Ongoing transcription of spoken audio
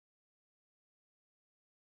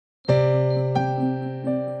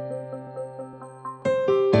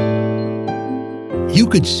You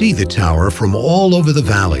could see the tower from all over the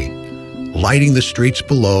valley, lighting the streets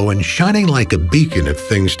below and shining like a beacon of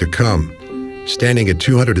things to come. Standing at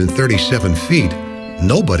 237 feet,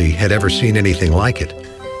 nobody had ever seen anything like it.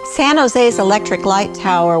 San Jose's electric light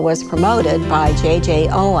tower was promoted by J.J.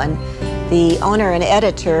 Owen, the owner and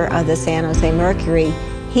editor of the San Jose Mercury.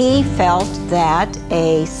 He felt that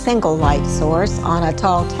a single light source on a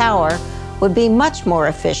tall tower would be much more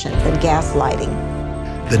efficient than gas lighting.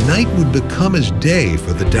 The night would become as day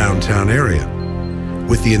for the downtown area.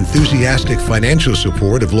 With the enthusiastic financial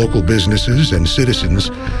support of local businesses and citizens,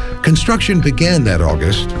 construction began that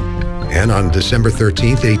August, and on December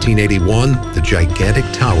 13, 1881, the gigantic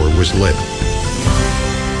tower was lit.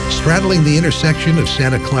 Straddling the intersection of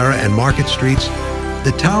Santa Clara and Market Streets,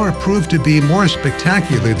 the tower proved to be more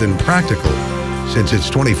spectacular than practical, since its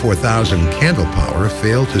 24,000 candle power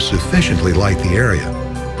failed to sufficiently light the area.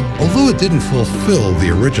 Although it didn't fulfill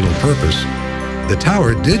the original purpose, the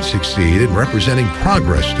tower did succeed in representing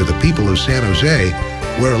progress to the people of San Jose,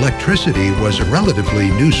 where electricity was a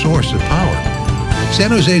relatively new source of power.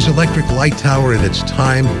 San Jose's electric light tower in its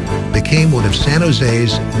time became one of San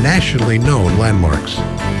Jose's nationally known landmarks.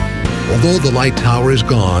 Although the light tower is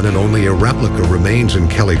gone and only a replica remains in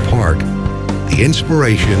Kelly Park, the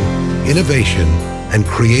inspiration, innovation, and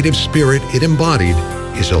creative spirit it embodied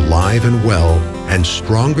is alive and well and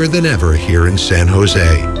stronger than ever here in San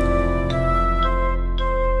Jose.